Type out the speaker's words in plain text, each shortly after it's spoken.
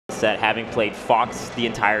set, having played Fox the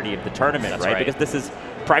entirety of the tournament, right? Because this is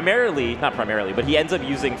primarily, not primarily, but he ends up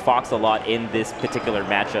using Fox a lot in this particular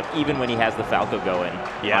matchup, even when he has the Falco going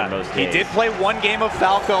on most days. He did play one game of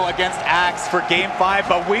Falco against Axe for Game 5,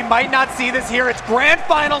 but we might not see this here. It's Grand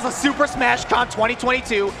Finals of Super Smash Con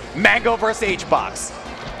 2022, Mango versus HBox.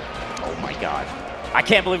 Oh my god. I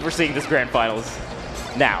can't believe we're seeing this Grand Finals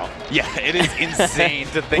now. Yeah, it is insane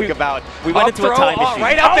to think about. We went into a time machine.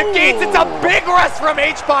 Right out the gates, it's a big rest from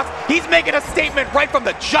HBox. He's making a statement right from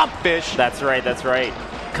the jump, Fish. That's right, that's right.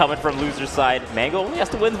 Coming from loser's side, Mango only has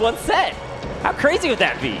to win one set. How crazy would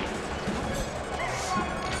that be?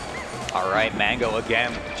 All right, Mango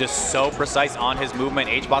again, just so precise on his movement.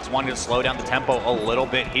 HBox wanted to slow down the tempo a little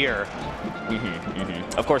bit here.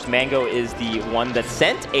 Of course, Mango is the one that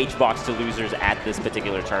sent HBox to losers at this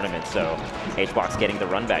particular tournament, so HBox getting the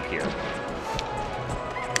run back here.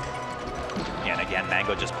 And again,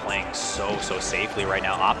 Mango just playing so safely right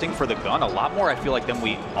now, opting for the gun a lot more, I feel like, than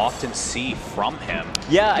we often see from him.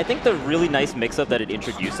 Yeah, I think the really nice mix-up that it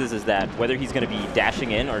introduces is that whether he's going to be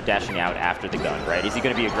dashing in or dashing out after the gun, right? Is he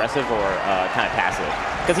going to be aggressive or kind of passive?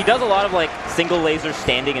 Because he does a lot of like single lasers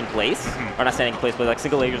standing in place, or not standing in place, but like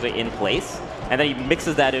single lasers are in place, and then he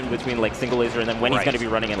mixes that in between like single laser and then when he's going to be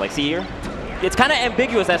running in. Like, see here? It's kind of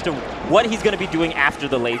ambiguous as to what he's going to be doing after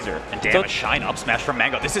the laser. And damn, a shine up smash from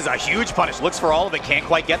Mango. This is a huge punish. Looks for all of it, can't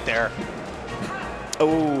quite get there.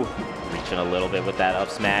 Oh, reaching a little bit with that up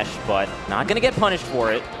smash, but not going to get punished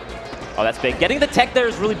for it. Oh, that's big. Getting the tech there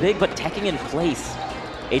is really big, but teching in place.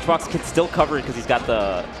 HBox can still cover it because he's got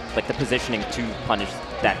the positioning to punish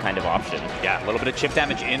that kind of option. Yeah, a little bit of chip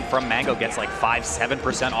damage in from Mango, gets like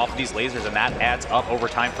 5–7% off of these lasers, and that adds up over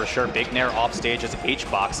time for sure. Big nair off stage as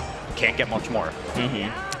HBox can't get much more.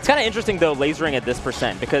 It's kind of interesting though, lasering at this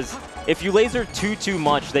percent, because if you laser too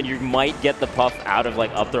much, then you might get the puff out of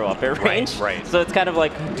like up throw up air range. Right. So it's kind of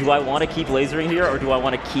like, do I want to keep lasering here, or do I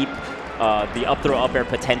want to keep the up throw up air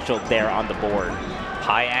potential there on the board?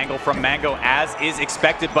 High angle from Mango as is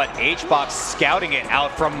expected, but HBox scouting it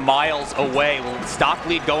out from miles away. Stock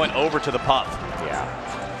lead going over to the puff. Yeah.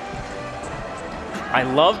 I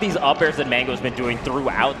love these up airs that Mango's been doing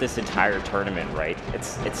throughout this entire tournament, right?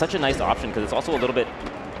 It's such a nice option because it's also a little bit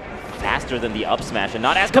faster than the up smash and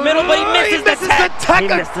not as committal, but he misses the tech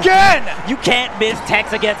again! You can't miss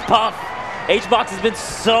techs against Puff. HBox has been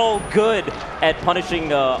so good at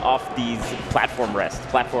punishing off these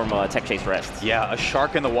platform tech chase rests. Yeah, a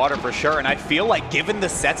shark in the water for sure, and I feel like given the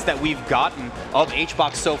sets that we've gotten of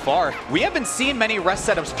HBox so far, we haven't seen many rest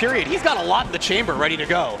setups, period. He's got a lot in the chamber ready to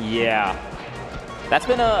go. Yeah. That's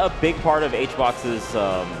been a big part of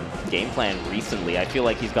HBox's game plan recently. I feel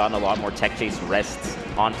like he's gotten a lot more tech chase rests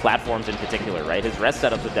on platforms in particular, right? His rest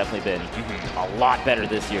setups have definitely been a lot better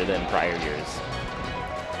this year than prior years.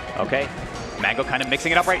 Okay. Mango kind of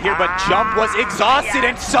mixing it up right here, but Jump was exhausted,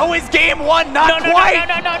 and so is Game 1, not quite!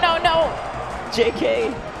 No!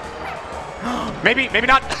 JK. maybe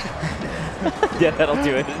not. Yeah, that'll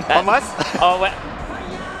do it. Unless? Oh,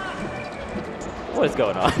 what is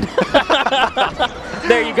going on?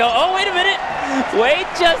 There you go. Oh, wait a minute. Wait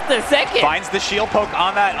just a second. Finds the shield poke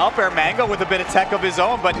on that up air. Mango with a bit of tech of his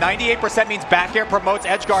own, but 98% means back air promotes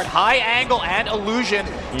edge guard. High angle and illusion.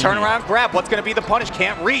 Turnaround grab. What's going to be the punish?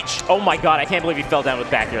 Can't reach. Oh my god, I can't believe he fell down with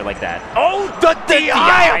back air like that. Oh, the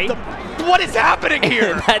DI! What is happening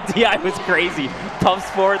here? That DI was crazy. Puff's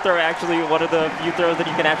forward throw actually one of the few throws that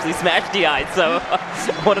you can actually smash DI. So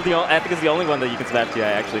I think it's the only one that you can smash DI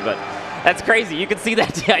actually, but that's crazy. You can see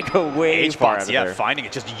that DI go way far out of there. Finding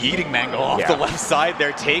it, just yeeting Mango off the left side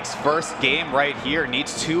there. Takes first game right here.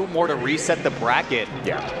 Needs 2 more to reset the bracket.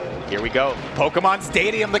 Yeah. Here we go. Pokemon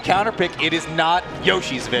Stadium, the counter pick. It is not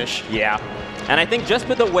Yoshi's Fish. Yeah. And I think just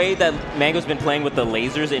with the way that Mango's been playing with the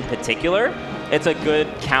lasers in particular, it's a good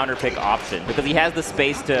counter pick option because he has the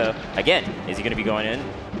space to, again, is he going to be going in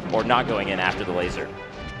or not going in after the laser?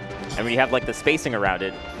 And when you have like the spacing around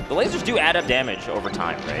it, the lasers do add up damage over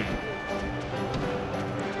time, right?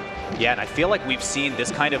 Yeah, and I feel like we've seen this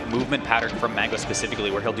kind of movement pattern from Mango specifically,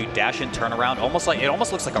 where he'll do dash and turn around, almost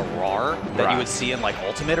looks like a RAR that you would see in like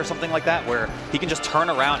Ultimate or something like that, where he can just turn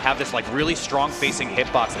around, have this like really strong facing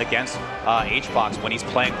hitbox against HBox when he's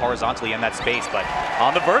playing horizontally in that space. But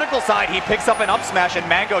on the vertical side, he picks up an up smash, and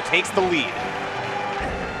Mango takes the lead.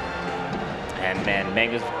 And man,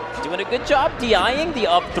 Mango's doing a good job DIing the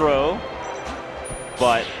up throw,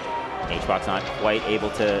 but HBox not quite able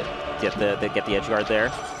to get the edge guard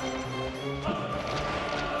there.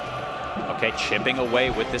 Okay, chipping away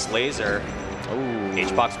with this laser. Ooh.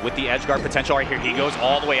 HBox with the edge guard potential right here. He goes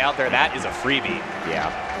all the way out there. That is a freebie. Yeah.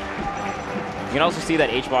 You can also see that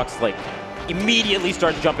HBox, like, immediately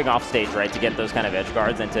starts jumping off stage, right, to get those kind of edge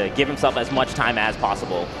guards and to give himself as much time as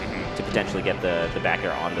possible to potentially get the back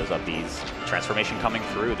air on those up Bs. Transformation coming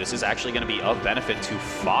through. This is actually going to be of benefit to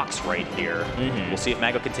Fox right here. We'll see if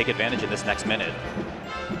Mango can take advantage in this next minute.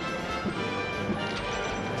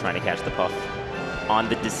 Trying to catch the Puff on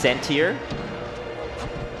the descent here.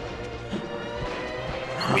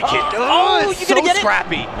 We can, oh, it's you gonna so get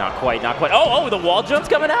scrappy. It? Not quite, not quite. Oh, the wall jump's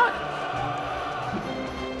coming out.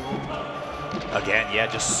 Again, yeah,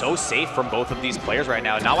 just so safe from both of these players right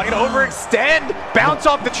now. Not wanting to overextend. Bounce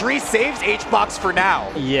off the tree saves HBox for now.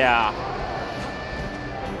 Yeah.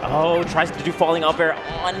 Oh, tries to do falling up air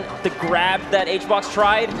on the grab that HBox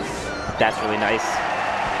tried. That's really nice.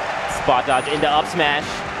 Spot dodge into up smash.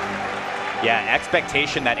 Yeah,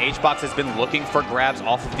 expectation that HBox has been looking for grabs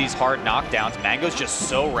off of these hard knockdowns. Mango's just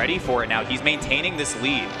so ready for it now. He's maintaining this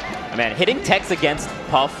lead. Man, hitting techs against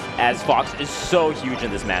Puff as Fox is so huge in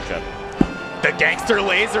this matchup. The gangster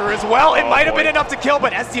laser as well. It might have been enough to kill,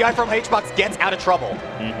 but SDI from HBox gets out of trouble.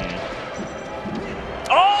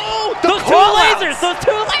 Oh, those two lasers! Those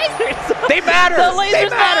two lasers! They matter! The lasers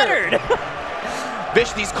mattered!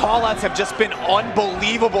 Vish, these callouts have just been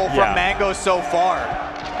unbelievable from Mango so far.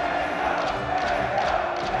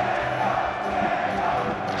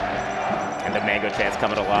 And the Mango chance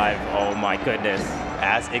coming alive. Oh my goodness.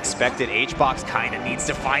 As expected, HBox kind of needs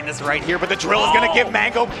to find this right here, but the drill is going to give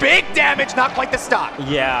Mango big damage, not quite the stock.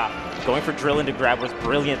 Yeah, going for drill into grab was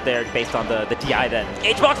brilliant there based on the DI that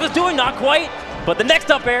HBox was doing, not quite, but the next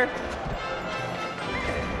up air.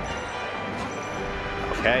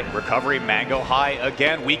 Okay, recovery, Mango high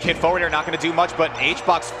again. Weak hit forward air, not going to do much, but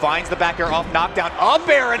HBox finds the back air off knockdown. Up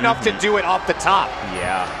air enough to do it off the top.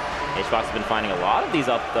 Yeah, HBox has been finding a lot of these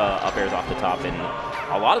up airs off the top in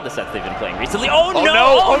a lot of the sets they've been playing recently. Oh,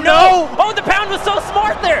 no! Oh, no! Oh, the pound was so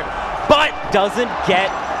smart there, but doesn't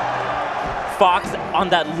get Fox on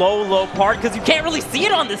that low part because you can't really see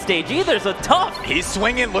it on this stage either, so tough. He's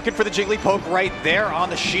swinging, looking for the Jigglypuff right there on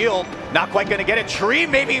the shield. Not quite going to get it. Tree,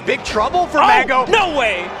 maybe big trouble for Mango. No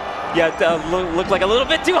way! Yeah, it looked like a little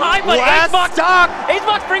bit too high, but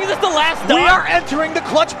HBox brings us the last stock. We are entering the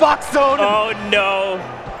clutch box zone. Oh,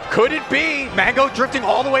 no. Could it be? Mango drifting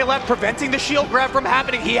all the way left, preventing the shield grab from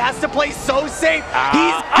happening. He has to play so safe.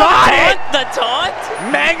 He's got it! The taunt?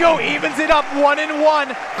 Mango evens it up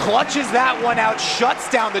 1-1, clutches that one out, shuts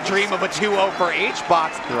down the dream of a 2-0 for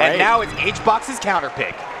HBox, and now it's HBox's counter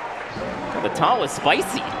pick. The taunt was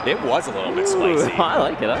spicy. It was a little bit spicy. I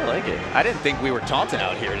like it, I like it. I didn't think we were taunting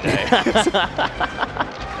out here today.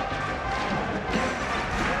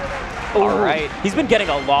 All right. He's been getting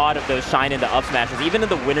a lot of those shine into up smashes, even in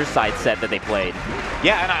the winner's side set that they played.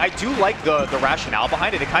 Yeah, and I do like the rationale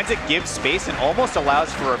behind it. It kind of gives space and almost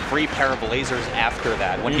allows for a free pair of lasers after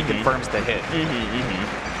that when he confirms the hit.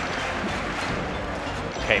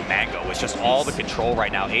 Okay, Mango with just all the control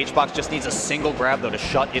right now. HBox just needs a single grab, though, to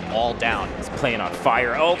shut it all down. He's playing on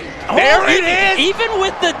fire. Oh, there it is! Even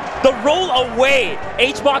with the roll away,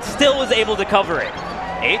 HBox still was able to cover it.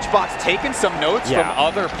 HBox taking some notes from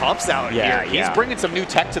other Puffs out here. He's bringing some new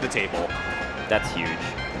tech to the table. That's huge.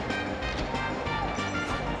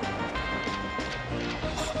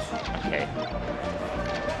 Okay.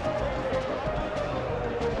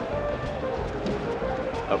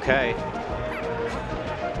 Okay.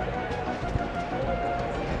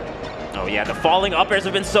 Oh yeah, the falling up airs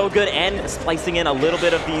have been so good, and splicing in a little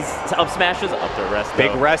bit of these up smashes. Up to rest.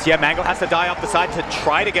 Big rest. Yeah, Mango has to die off the side to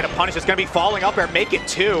try to get a punish. It's going to be falling up air. Make it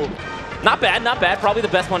 2. Not bad, not bad. Probably the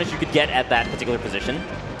best punish you could get at that particular position.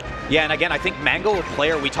 Yeah, and again, I think Mango, a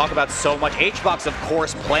player we talk about so much. HBox, of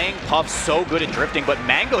course, playing Puff so good at drifting, but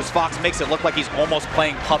Mango's Fox makes it look like he's almost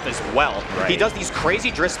playing Puff as well. Right. He does these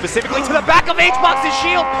crazy drifts specifically to the back of HBox's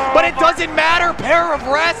shield, but it doesn't matter. Pair of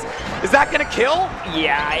rest. Is that going to kill?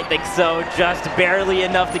 Yeah, I think so. Just barely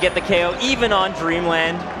enough to get the KO, even on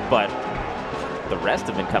Dreamland, but the rest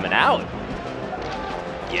have been coming out.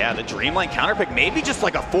 Yeah, the Dreamland counterpick, maybe just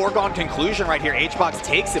like a foregone conclusion right here. HBox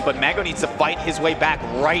takes it, but Mango needs to fight his way back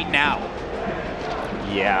right now.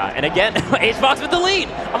 Yeah, and again, HBox with the lead.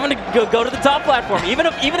 I'm gonna go to the top platform. Even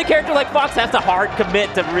a character like Fox has to hard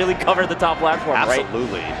commit to really cover the top platform, right?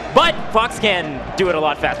 Absolutely. But Fox can do it a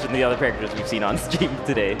lot faster than the other characters we've seen on stream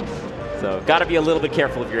today. So gotta be a little bit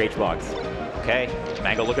careful if you're HBox. Okay,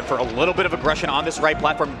 Mango looking for a little bit of aggression on this right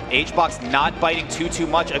platform. HBox not biting too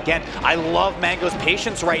much. Again, I love Mango's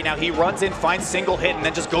patience right now. He runs in, finds single hit, and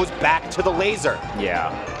then just goes back to the laser.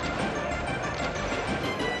 Yeah.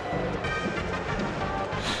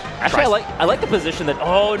 Actually, I like the position that,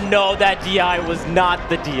 oh no, that DI was not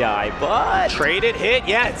the DI, but... Traded hit,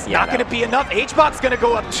 yeah, it's not going to be enough. HBox going to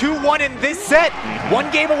go up 2-1 in this set.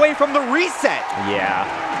 One game away from the reset.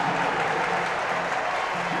 Yeah.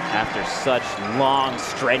 After such long,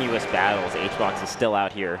 strenuous battles, HBox is still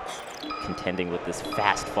out here contending with this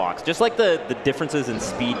fast Fox. Just like the differences in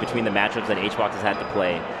speed between the matchups that HBox has had to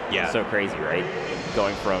play. Yeah. So crazy, right?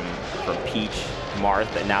 Going from Peach,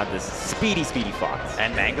 Marth, and now this speedy Fox.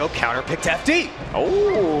 And Mango counterpicked FD.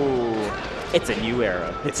 Oh, it's a new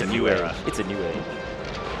era. It's a new era. It's a new age.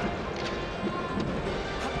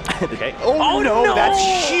 Okay. Oh no,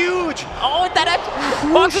 that's huge. Oh,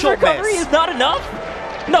 Fox's recovery is not enough?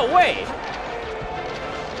 No way.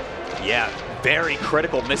 Yeah, very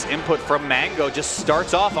critical misinput from Mango. Just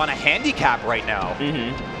starts off on a handicap right now.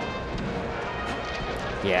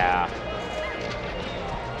 Yeah.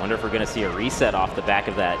 Wonder if we're going to see a reset off the back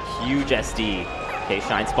of that huge SD. Okay,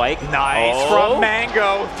 Shine Spike. Nice from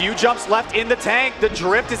Mango. Few jumps left in the tank. The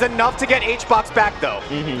drift is enough to get HBox back, though.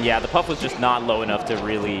 Yeah, the puff was just not low enough to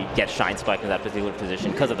really get Shine Spike in that particular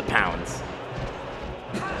position because of the pounds.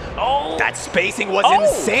 Oh! That spacing was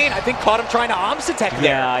insane. I think caught him trying to OMS tech there.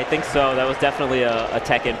 Yeah, I think so. That was definitely a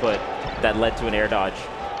tech input that led to an air dodge.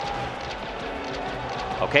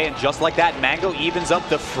 Okay, and just like that, Mango evens up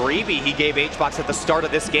the freebie he gave HBox at the start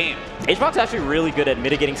of this game. HBox actually really good at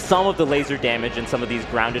mitigating some of the laser damage in some of these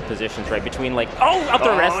grounded positions, right? Between like, up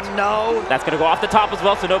the wrist. Oh no! That's gonna go off the top as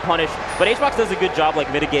well, so no punish. But HBox does a good job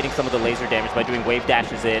like mitigating some of the laser damage by doing wave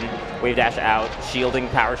dashes in, wave dash out, shielding,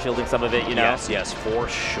 power shielding some of it, you know? Yes, for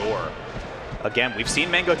sure. Again, we've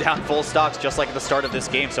seen Mango down full stocks just like at the start of this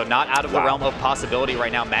game, so not out of the realm of possibility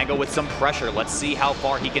right now. Mango with some pressure. Let's see how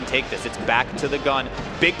far he can take this. It's back to the gun.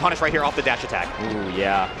 Big punish right here off the dash attack. Ooh,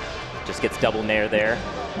 yeah. Just gets double nair there.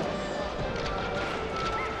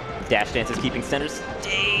 Dash dance is keeping center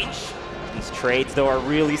stage. These trades, though, are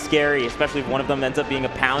really scary, especially if one of them ends up being a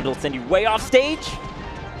pound. It'll send you way off stage.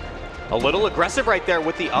 A little aggressive right there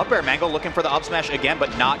with the up air. Mango looking for the up smash again,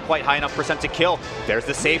 but not quite high enough percent to kill. There's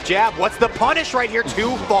the safe jab. What's the punish right here?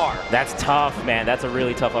 Too far. That's tough, man. That's a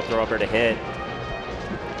really tough up throw up air to hit.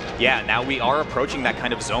 Yeah, now we are approaching that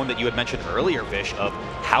kind of zone that you had mentioned earlier, Vish, of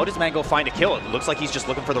how does Mango find a kill? It looks like he's just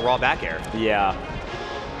looking for the raw back air. Yeah.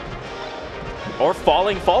 Or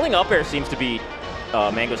falling up air seems to be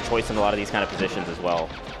Mango's choice in a lot of these kind of positions as well.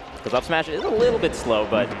 Because up smash is a little bit slow,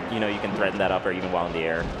 but you know you can threaten that up air even while in the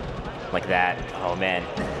air. Like that. Oh, man.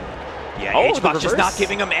 Yeah, HBox just not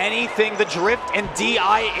giving him anything. The drift and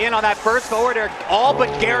DI in on that first forward air all but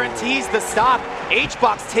guarantees the stop.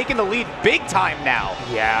 HBox taking the lead big time now.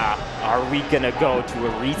 Yeah. Are we going to go to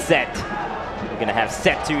a reset? We're going to have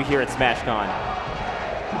set 2 here at SmashCon.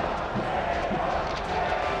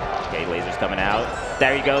 Okay, lasers coming out.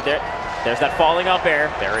 There you go. There's that falling up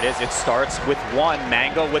air. There it is. It starts with one.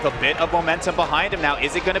 Mango with a bit of momentum behind him now.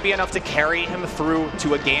 Is it going to be enough to carry him through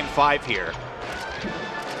to a game 5 here?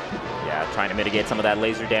 Yeah, trying to mitigate some of that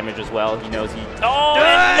laser damage as well. He knows he... Oh, no,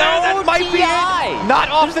 that might be it. Not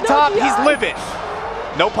off the top. He's living.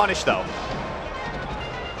 No punish, though.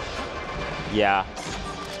 Yeah.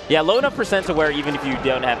 Yeah, low enough percent to where even if you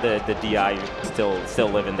don't have the DI, you're still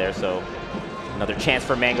living there. So another chance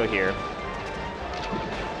for Mango here.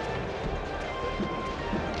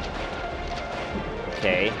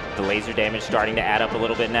 Okay, the laser damage starting to add up a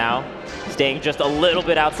little bit now. Staying just a little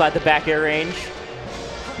bit outside the back air range.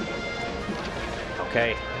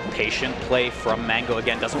 Okay, patient play from Mango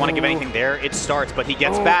again. Doesn't want to give anything there. It starts, but he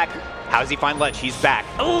gets back. How does he find ledge? He's back.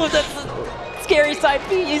 Oh, that's a scary side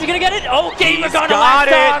B. Is he going to get it? Okay, he's got it.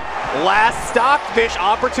 Last stock fish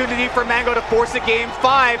opportunity for Mango to force a game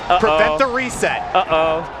 5. Prevent the reset.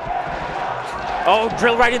 Oh,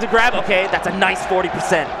 drill right into grab. Okay, that's a nice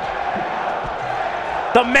 40%.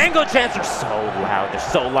 The Mango chants are so loud. They're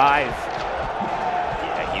so live.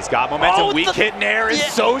 Yeah, he's got momentum. Weak hit nair is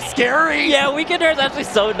so scary. Yeah, weak hit nair is actually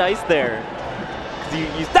so nice there.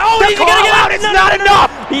 He's gonna get out. It's not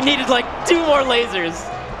enough. He needed like 2 more lasers.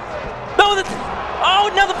 No, that's...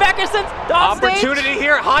 Oh, now the back air sends off opportunity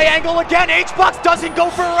here. High angle again. HBox doesn't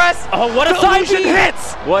go for a rest. Oh, what a side B.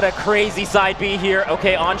 Hits. What a crazy side B here.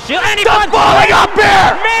 Okay, on shield. And he falling up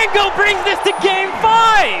there. Mango brings this to game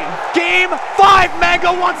 5. Game 5.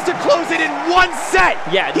 Mango wants to close it in 1 set.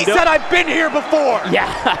 Yeah, he said, I've been here before.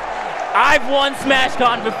 Yeah, I've won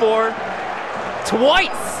SmashCon before.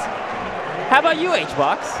 Twice. How about you,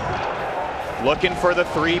 HBox? Looking for the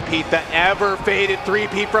three-peat, the ever-faded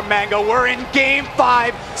three-peat from Mango. We're in game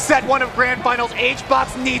 5, set 1 of Grand Finals.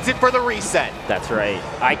 HBox needs it for the reset. That's right.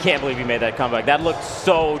 I can't believe he made that comeback. That looked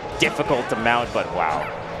so difficult to mount, but wow.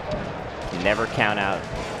 Never count out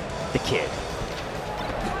the kid.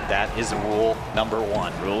 That is rule number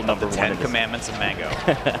 1. Rule number 1. 10 Commandments of Mango.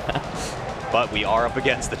 But we are up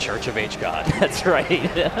against the Church of H-God. That's right.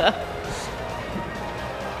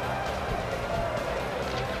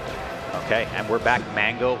 Okay, and we're back.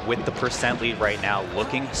 Mango with the percent lead right now,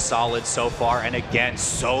 looking solid so far, and again,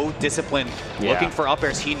 so disciplined, looking for up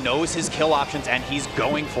airs. He knows his kill options, and he's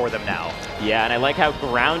going for them now. Yeah, and I like how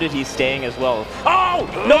grounded he's staying as well. Oh,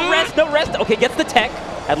 no rest, no rest. Okay, gets the tech.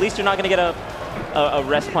 At least you're not going to get a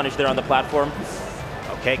rest punish there on the platform.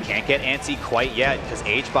 Okay, can't get antsy quite yet, because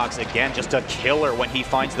HBox, again, just a killer when he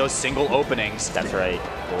finds those single openings. That's right.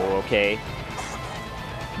 Oh, okay.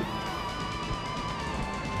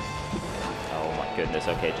 Goodness,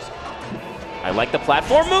 okay, just I like the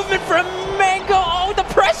platform movement from Mango. Oh, the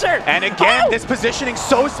pressure! And again, this positioning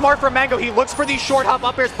so smart from Mango. He looks for these short hop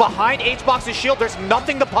up airs behind HBox's shield. There's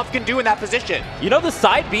nothing the Puff can do in that position. You know, the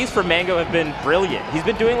side Bs for Mango have been brilliant. He's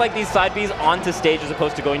been doing like these side Bs onto stage as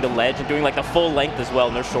opposed to going to ledge and doing like the full length as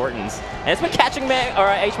well, no shortens. And it's been catching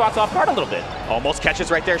HBox off guard a little bit. Almost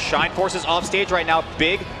catches right there. Shine Forces off stage right now.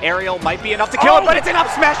 Big aerial might be enough to kill him, but it's an up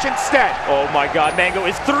smash instead. Oh my god, Mango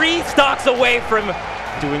is 3 stocks away from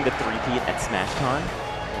doing the 3-peat at SmashCon.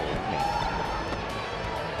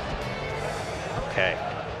 Okay,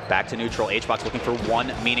 back to neutral. HBox looking for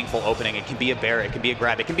one meaningful opening. It can be a bear, it can be a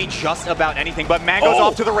grab, it can be just about anything, but Mango's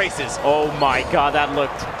off to the races. Oh my god, that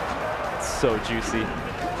looked so juicy.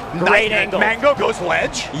 Great angle. Mango goes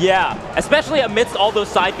ledge. Yeah, especially amidst all those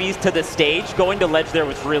side Bs to the stage, going to ledge there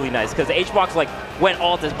was really nice because HBox like went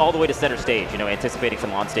all the way to center stage, you know, anticipating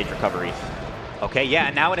some on-stage recovery. Okay, yeah,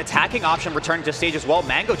 and now an attacking option returning to stage as well.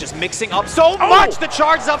 Mango just mixing up so much. The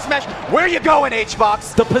charge up smash. Where you going,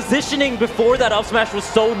 HBox? The positioning before that up smash was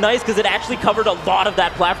so nice because it actually covered a lot of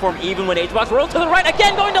that platform even when HBox rolled to the right.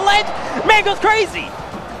 Again, going to ledge. Mango's crazy.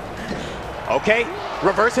 Okay,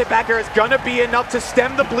 reverse hit back air is gonna be enough to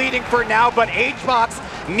stem the bleeding for now, but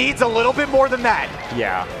HBox needs a little bit more than that.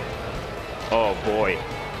 Yeah. Oh boy.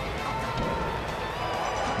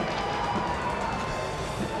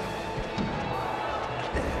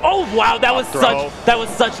 Oh wow, that was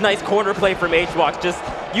such nice corner play from HBox, just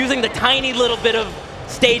using the tiny little bit of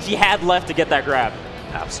stage he had left to get that grab.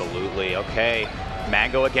 Absolutely, okay.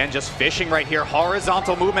 Mango again just fishing right here.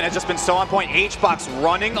 Horizontal movement has just been so on point. HBox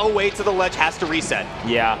running away to the ledge has to reset.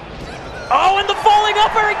 Yeah. Oh, and the falling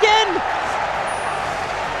upper again!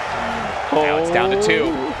 Now it's down to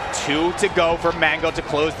 2. 2 to go for Mango to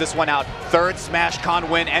close this one out. 3rd SmashCon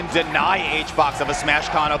win and deny HBox of a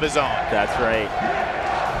SmashCon of his own. That's right.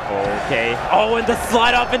 Okay. Oh, and the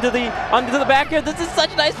slide up into the back air. This is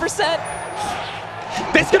such nice percent.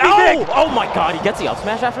 This could be big. Oh my god, he gets the up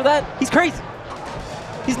smash after that? He's crazy.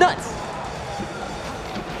 He's nuts.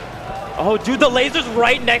 Oh, dude, the laser's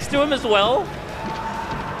right next to him as well.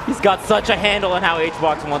 He's got such a handle on how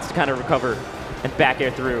HBox wants to kind of recover and back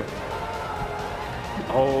air through.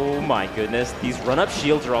 Oh my goodness. These run-up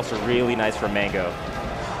shields are also really nice for Mango.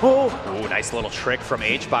 Oh, ooh, nice little trick from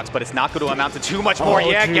HBox, but it's not going to amount to too much more.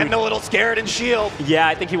 Yeah, dude. Getting a little scared and shield. Yeah,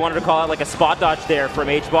 I think he wanted to call out like a spot dodge there from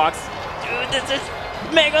HBox. Dude, this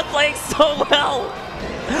is Mango playing so well.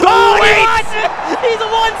 Oh, wait! He's 1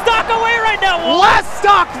 stock away right now. Last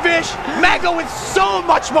stock, Vish. Mango with so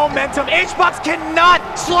much momentum. HBox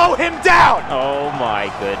cannot slow him down. Oh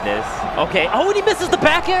my goodness. Okay. Oh, and he misses the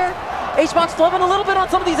back air. HBox flubbing a little bit on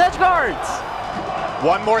some of these edge guards.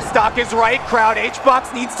 One more stock is right, crowd.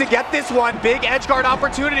 HBox needs to get this one. Big edge guard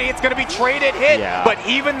opportunity. It's going to be traded hit, but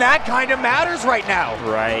even that kind of matters right now.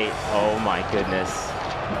 Right. Oh my goodness.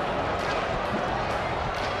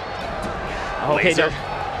 Okay,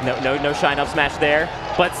 no shine up smash there,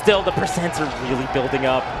 but still the percents are really building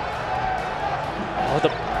up.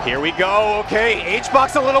 Oh, here we go. Okay,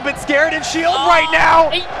 HBox a little bit scared and shield right now.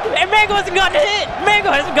 And Mango hasn't gotten a hit. Mango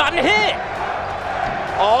hasn't gotten a hit.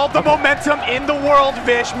 All the momentum in the world,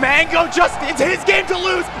 Vish. Mango it's his game to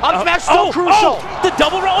lose. Up smash so crucial. The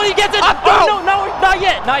double roll, he gets it. Oh, no, not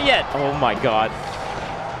yet. Oh my god.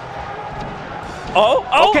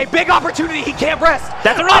 Okay, big opportunity. He can't rest.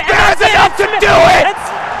 That's right. There's enough to do it.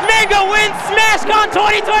 Mango wins SmashCon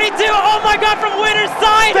 2022. Oh my god, from winner's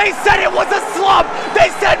side. They said it was a slump.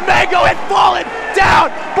 They said Mango had fallen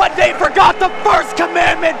down, but they forgot the first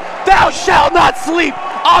commandment. Thou shalt not sleep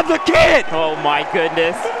on the kid. Oh my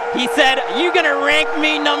goodness. He said, you gonna rank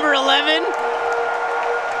me number 11?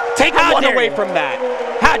 Take a 1 away from that.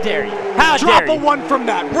 How dare you? Drop a 1 from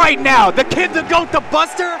that right now. The kid, the GOAT, the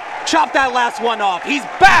Buster, chop that last one off. He's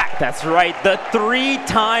back. That's right. The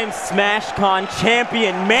 3-time SmashCon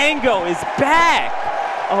champion, Mango, is back.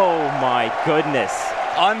 Oh my goodness.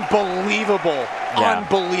 Unbelievable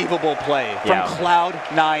Unbelievable play from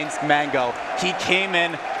Cloud9's Mango. He came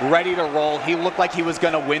in ready to roll. He looked like he was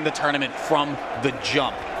going to win the tournament from the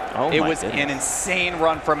jump. It was an insane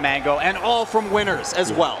run from Mango, and all from winners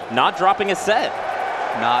as well. Not dropping a set.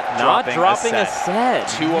 Not dropping a set.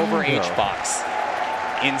 2 over HBox.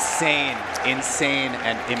 Insane,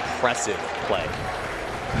 and impressive play.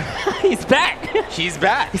 He's back. He's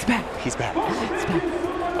back. He's back. He's back. He's back.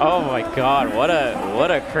 Oh my God! What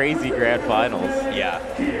a crazy grand finals. Yeah.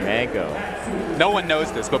 Mango. No one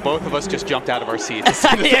knows this, but both of us just jumped out of our seats as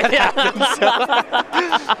soon as that happened.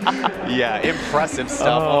 Yeah, impressive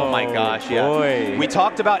stuff. Oh my gosh, yeah. Boy. We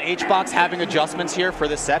talked about HBox having adjustments here for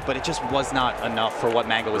the set, but it just was not enough for what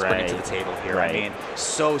Mango was bringing to the table here. I mean,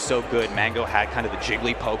 so good. Mango had kind of the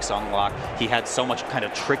jiggly pokes on lock. He had so much kind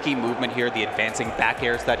of tricky movement here, the advancing back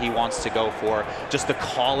airs that he wants to go for, just the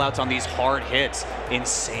call outs on these hard hits.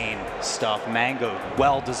 Insane stuff. Mango,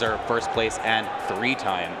 well-deserved first place and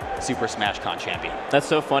 3-time Super Smash Con champion. That's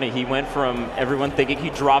so funny. He went from everyone thinking he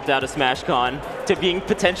dropped out of Smash Con to being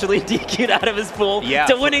potentially DQ'd out of his pool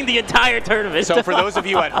to winning the entire tournament. So for those of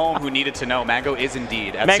you at home who needed to know, Mango is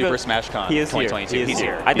indeed at Super Smash Con 2022. He's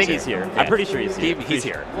here. I think he's here. I'm pretty sure he's here. He's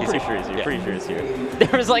here. I'm pretty sure he's here. Pretty sure he's here.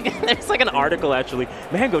 There's like an article actually.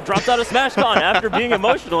 Mango dropped out of Smash Con after being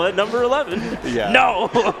emotional at number 11. Yeah. No,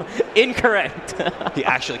 incorrect. He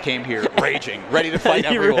actually came here raging, ready to fight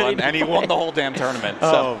everyone, and he won the whole damn tournament.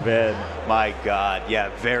 So, oh man, my God, yeah,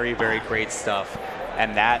 very great stuff.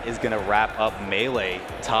 And that is going to wrap up Melee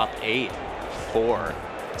Top 8 for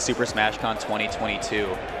Super Smash Con 2022.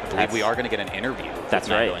 I believe we are going to get an interview with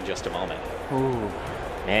Mango in just a moment. Ooh,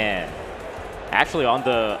 man. Actually, on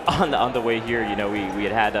the way here, you know, we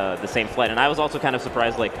had the same flight, and I was also kind of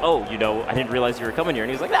surprised, like, oh, you know, I didn't realize you were coming here,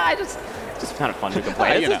 and he was like, nah, it's just kind of fun to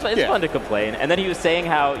complain. It's fun to complain. And then he was saying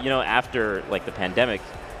how, you know, after like the pandemic,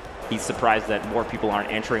 he's surprised that more people aren't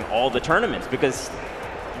entering all the tournaments because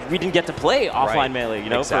we didn't get to play offline Melee, you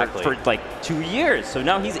know, for like 2 years. So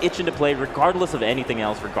now he's itching to play regardless of anything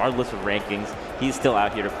else, regardless of rankings. He's still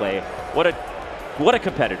out here to play. What a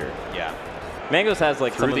competitor. Yeah. Mangos has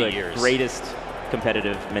like some of the greatest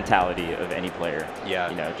competitive mentality of any player. Yeah.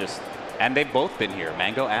 You know, just. And they've both been here.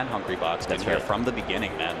 Mango and Hungrybox been here from the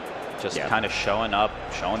beginning, man. Just kind of showing up,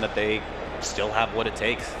 showing that they still have what it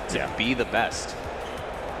takes to be the best.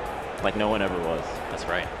 Like no one ever was. That's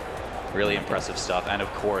right. Really impressive stuff. And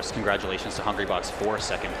of course, congratulations to Hungrybox for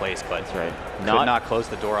second place, but could not close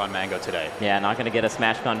the door on Mango today. Yeah, not going to get a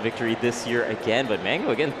SmashCon victory this year again, but Mango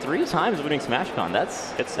again 3 times winning SmashCon.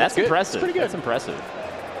 That's impressive. It's pretty good. That's impressive.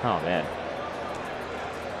 Oh man.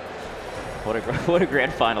 What a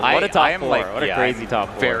grand final. What a top 4. What a crazy top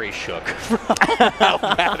 4. Very shook how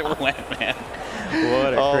bad it went, man.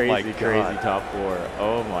 What a crazy top 4.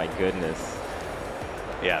 Oh my goodness.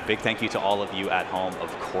 Yeah, big thank you to all of you at home,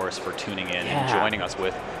 of course, for tuning in and joining us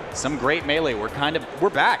with some great Melee. We're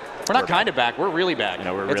back. We're not kind of back. We're really back. You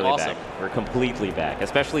know, we're really back. We're completely back,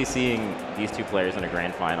 especially seeing these 2 players in a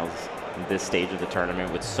grand finals in this stage of the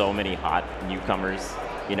tournament with so many hot newcomers,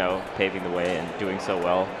 you know, paving the way and doing so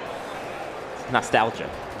well. Nostalgia.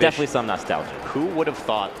 Definitely some nostalgia. Who would have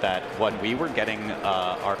thought that when we were getting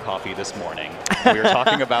our coffee this morning, we were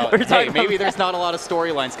talking about, hey, maybe there's not a lot of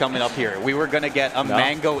storylines coming up here. We were going to get a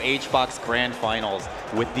Mango HBox Grand Finals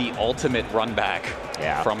with the ultimate run back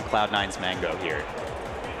from Cloud9's Mango here.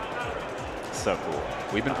 So cool.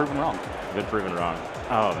 We've been proven wrong. We've been proven wrong.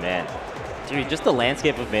 Oh, man. Dude, just the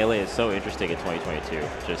landscape of Melee is so interesting in 2022.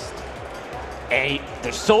 Just,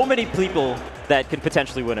 there's so many people that could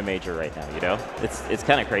potentially win a major right now, you know? It's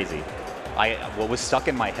kind of crazy. What was stuck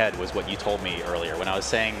in my head was what you told me earlier when I was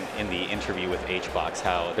saying in the interview with HBox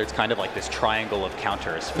how there's kind of like this triangle of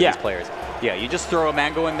counters for these players. Yeah, you just throw a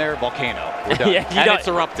Mango in there, volcano, we're done. And it's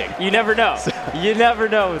erupting. You never know. You never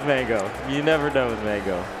know with Mango. You never know with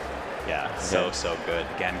Mango. Yeah, so good.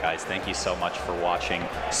 Again, guys, thank you so much for watching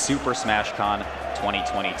Super Smash Con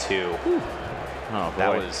 2022. Whew. Oh, boy.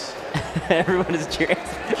 That was... Everyone is cheering.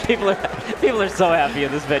 People are so happy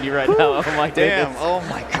in this venue right now. Oh my goodness. Damn. Oh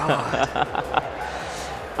my God.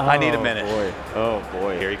 I need a minute. Boy. Oh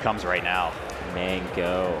boy. Here he comes right now.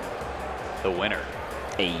 Mango. The winner.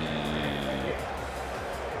 Hey.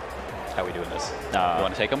 How are we doing this? You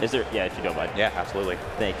want to take him? Is there? Yeah, if you don't mind. Yeah, absolutely.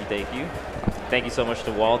 Thank you. Thank you. Thank you so much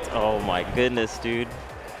to Walt. Oh my goodness, dude.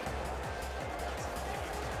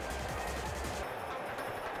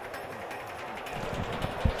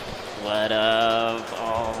 What up?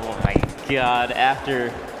 Oh my God!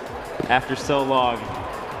 After so long,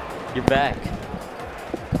 you're back.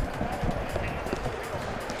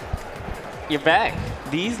 You're back.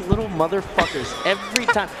 These little motherfuckers, every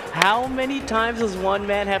time. How many times does one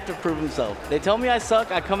man have to prove himself? They tell me I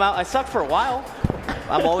suck, I come out, I suck for a while.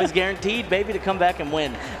 I'm always guaranteed, baby, to come back and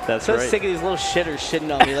win. That's so right. sick of these little shitters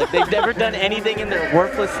shitting on me. Like, they've never done anything in their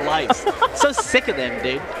worthless lives. So sick of them,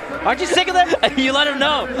 dude. Aren't you sick of them? You let him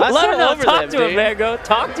know. I'm Let so him know. over Talk them, to dude. him, Mango.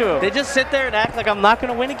 Talk to him. They just sit there and act like I'm not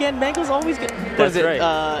going to win again. Mango's always good. What That's is it?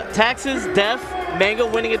 right. Taxes, death, Mango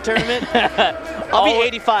winning a tournament. I'll be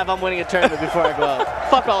 85. I'm winning a tournament before I go out.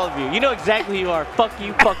 Fuck all of you. You know exactly who you are. Fuck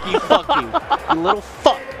you, fuck you, fuck you. You little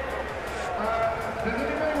fuck.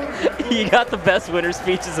 You got the best winner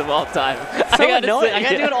speeches of all time. So annoying. I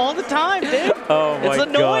gotta do it all the time, dude. Oh my God. It's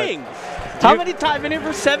annoying. How many times? I've been here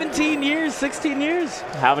for 17 years, 16 years.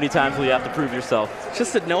 How many times will you have to prove yourself? It's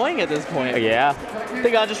just annoying at this point. Yeah. I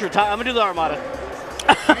think I'll just retire. I'm gonna do the Armada.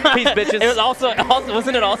 Peace, bitches. It was also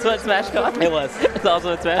wasn't it also at SmashCon? It was. It's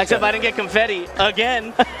also at SmashCon. Except I didn't get confetti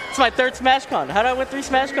again. It's my third SmashCon. How did I win 3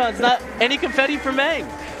 SmashCons? Not any confetti for Mang.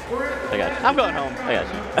 I got you. I'm going home. I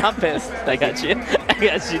got you. I'm pissed. I got you. I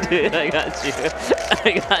got you, dude. I got you.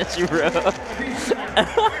 I got you, bro.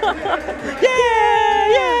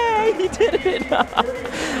 Yeah, he did it.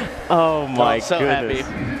 Oh my so goodness,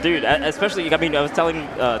 happy. dude. Especially, I mean, I was telling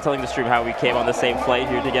the stream how we came on the same flight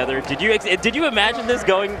here together. Did you imagine this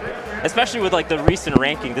going, especially with like the recent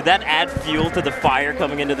ranking? Did that add fuel to the fire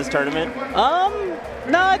coming into this tournament?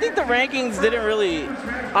 No, I think the rankings didn't really.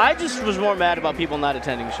 I just was more mad about people not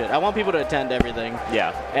attending shit. I want people to attend everything.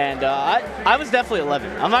 Yeah. And I was definitely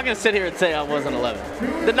 11. I'm not going to sit here and say I wasn't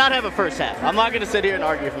 11. Did not have a first half. I'm not going to sit here and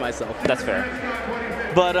argue for myself. That's fair.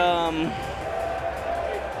 But,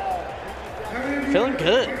 feeling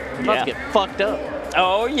good. I'm about to get fucked up.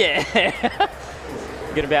 Oh, yeah.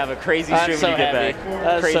 You're going to have a crazy stream when you get back.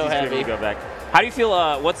 I'm Crazy so stream when happy. you go back. How do you feel,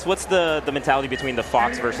 what's the mentality between the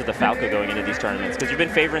Fox versus the Falco going into these tournaments? Because you've been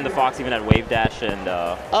favoring the Fox even at Wave Dash and...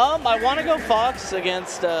 I want to go Fox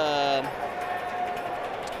against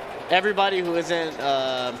everybody who isn't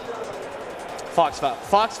Fox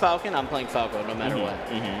Falcon. I'm playing Falco no matter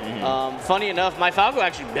what. Funny enough, my Falco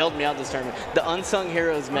actually bailed me out this tournament. The unsung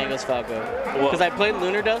hero is Mango's Falco. Because I played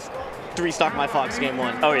Lunar Dust, 3-stock my Fox game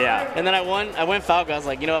 1. Oh, yeah. And then I went Falco. I was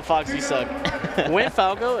like, you know what, Fox, you suck. Went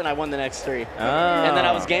Falco, and I won the next 3. And then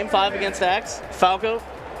I was game 5 against Axe. Falco,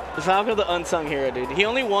 the unsung hero, dude. He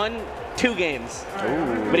only won 2 games.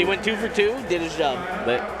 Ooh. But he went 2 for 2, did his job.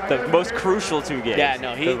 The most crucial 2 games. Yeah,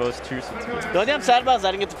 no, the most crucial 2 games. The only thing I'm sad about is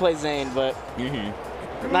I didn't get to play Zane, but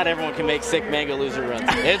not everyone can make sick Mango loser runs.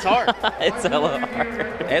 It's hard. It's hella hard.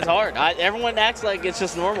 It's hard. Everyone acts like it's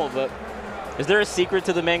just normal, but... Is there a secret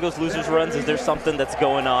to the Mango's losers runs? Is there something that's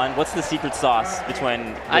going on? What's the secret sauce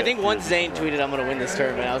between... I think once Zane tweeted, I'm going to win this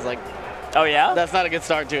tournament, I was like, oh, yeah? that's not a good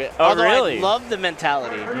start to it. Oh, Although really? I love the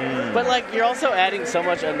mentality. But, like, you're also adding so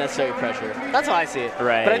much unnecessary pressure. That's how I see it.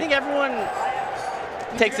 Right. But I think everyone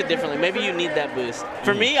takes it differently. Maybe you need that boost.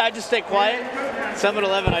 For me, I just stay quiet.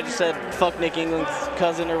 7-11, I just said, fuck Nick England's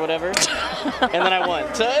cousin or whatever. And then I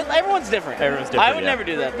won. So everyone's different. Everyone's different, I would never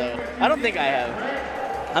do that, though. I don't think I have.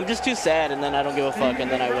 I'm just too sad, and then I don't give a fuck, and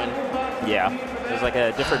then I win. Yeah. There's like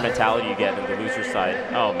a different mentality you get in the loser side.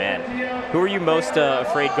 Oh, man. Who are you most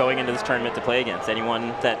afraid going into this tournament to play against?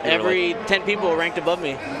 Anyone that... Every 10 people ranked above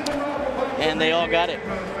me, and they all got it.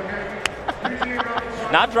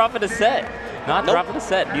 Not dropping a set. Not dropping a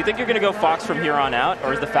set. Do you think you're going to go Fox from here on out,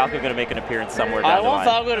 or is the Falco going to make an appearance somewhere down the line? I want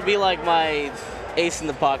Falco to be like my ace in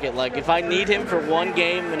the pocket. Like, if I need him for one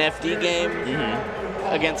game, an FD game...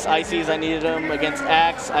 Against Ices, I needed him. Against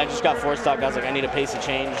Axe, I just got 4-stock. I was like, I need a pace of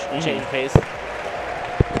change, change pace. So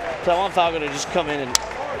I want Falco to just come in and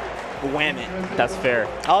wham it. That's fair.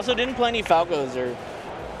 I also didn't play any Falcos or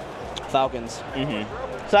Falcons.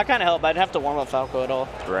 So that kind of helped. I didn't have to warm up Falco at all.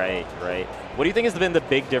 Right, right. What do you think has been the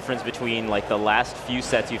big difference between like the last few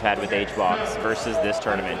sets you've had with HBox versus this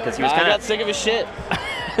tournament? Because he was kind of... I got sick of his shit.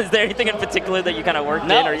 Is there anything in particular that you kind of worked in?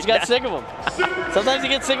 No, or I just got sick of him. Sometimes you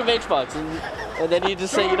get sick of HBox. And then you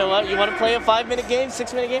just say, you know what, you want to play a 5-minute game,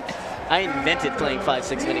 6-minute game? I invented playing 5,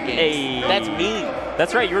 6-minute games. Hey. That's me.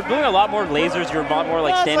 That's right. You were doing a lot more lasers. You were a lot more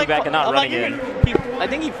like standing back and not running in. I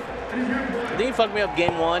think he fucked me up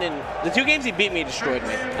game 1, and the 2 games he beat me destroyed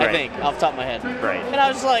me. I think, off the top of my head. Right. And I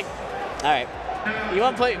was just like, all right, you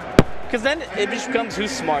want to play? Because then it just becomes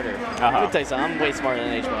who's smarter. Let me tell you something. I'm way smarter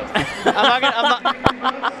than HBox.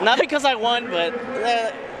 I'm not because I won, but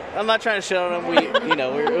I'm not trying to shit on him.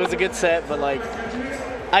 It was a good set, but like,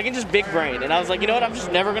 I can just big brain. And I was like, you know what? I'm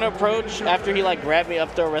just never gonna approach after he like grabbed me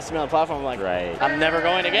up, throw, rested me on the platform. I'm like, I'm never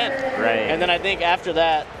going again. Right. And then I think after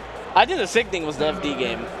that, I think the sick thing was the FD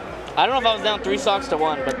game. I don't know if I was down 3 stocks to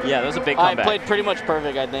 1, but yeah, that was a big comeback. I played pretty much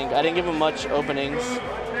perfect. I think I didn't give him much openings.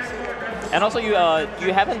 And also, you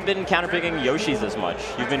haven't been counterpicking Yoshi's as much.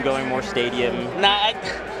 You've been going more stadium. Nah,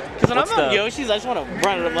 because when I'm on Yoshi's, I just want to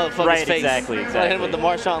run at a motherfucker's face. Exactly. I hit him with the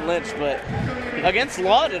Marshawn Lynch, but against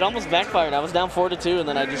Laud, it almost backfired. I was down 4-2, and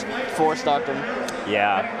then I just 4-stocked him.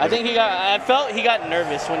 Yeah. I felt he got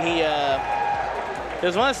nervous when he, it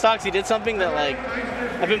was one of the stocks, he did something that, like,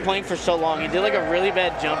 I've been playing for so long. He did, like, a really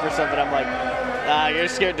bad jump or something. I'm like, you're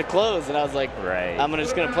scared to close. And I was like, right. I'm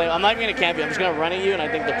just going to play. I'm not even going to camp you. I'm just going to run at you, and I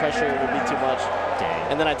think the pressure would be too much.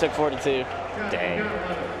 Dang. And then I took 4-2. Dang.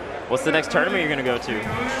 What's the next tournament you're going to go to?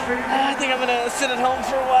 I think I'm going to sit at home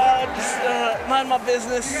for a while, just mind my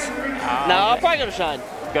business. No, I'll probably go to Shine.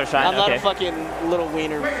 Go to Shine? I'm not a fucking little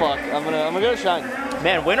wiener fuck. I'm gonna go to Shine.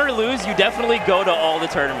 Man, win or lose, you definitely go to all the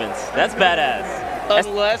tournaments. That's badass.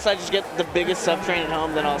 Unless I just get the biggest sub-train at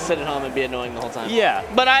home, then I'll sit at home and be annoying the whole time. Yeah.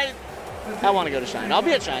 But I want to go to Shine. I'll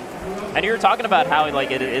be at Shine. And you were talking about how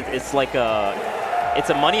like it's like it's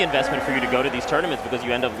a money investment for you to go to these tournaments because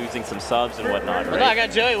you end up losing some subs and whatnot, right? No, I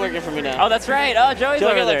got Joey working for me now. Oh, that's right. Oh, Joey's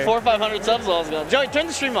over got there. Like 400 or 500 subs while I was gone. Joey, turn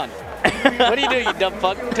the stream on. What do you do, you dumb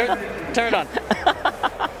fuck? Turn it on.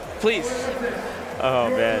 Please. Oh,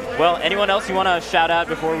 man. Well, anyone else you want to shout out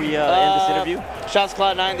before we end this interview? Shouts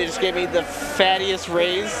Cloud9. They just gave me the fattiest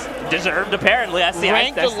raise. Deserved, apparently. That's the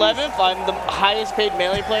Ranked 11th. I'm the highest paid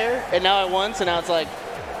Melee player, and now I won, so now it's like...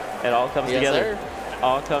 It all comes together. Sir.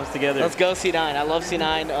 All comes together. Let's go, C9. I love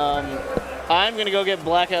C9. I'm going to go get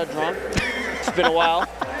blackout drunk. It's been a while.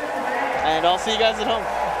 And I'll see you guys at home.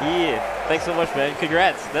 Yeah. Thanks so much, man.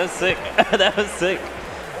 Congrats. That was sick. That was sick.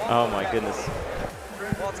 Oh, my goodness.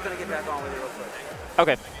 Well, it's going to get back on with you real quick.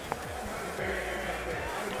 Okay.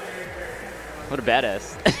 What a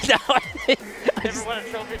badass. Never won a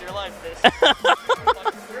trophy in your life, bitch.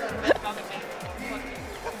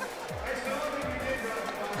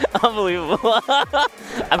 Unbelievable.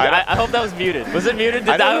 I hope that was muted. Was it muted?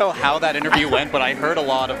 I don't know how that interview went, but I heard a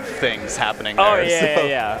lot of things happening there. Oh,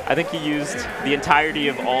 yeah. I think he used the entirety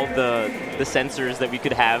of all the sensors that we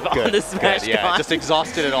could have on this Smash. Yeah, just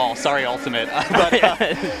exhausted it all. Sorry, Ultimate. But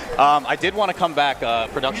I did want to come back.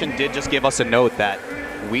 Production did just give us a note that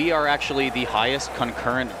we are actually the highest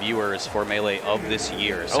concurrent viewers for Melee of this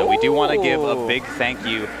year. So we do want to give a big thank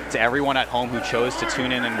you to everyone at home who chose to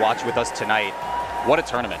tune in and watch with us tonight. What a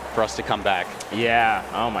tournament for us to come back. Yeah.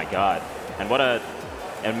 Oh, my God. And what an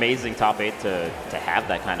amazing top 8 to have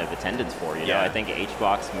that kind of attendance for. You know, I think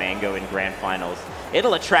HBox, Mango in grand finals,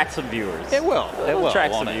 it'll attract some viewers. It will. It'll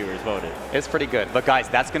attract some viewers, won't it? It's pretty good. But, guys,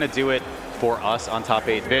 that's going to do it for us on Top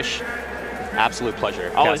 8. Vish, absolute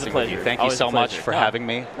pleasure. Always a pleasure. Thank you so much for having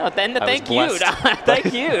me. No, thank you.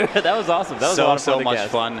 Thank you. That was awesome. That was a lot of fun. So much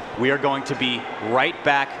fun. We are going to be right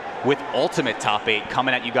back with Ultimate Top 8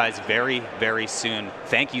 coming at you guys very, very soon.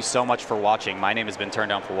 Thank you so much for watching. My name has been Turned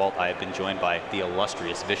Down for Walt. I have been joined by the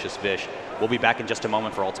illustrious Vicious Vish. We'll be back in just a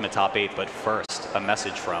moment for Ultimate Top 8, but first, a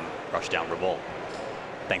message from Rushdown Revolt.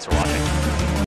 Thanks for watching.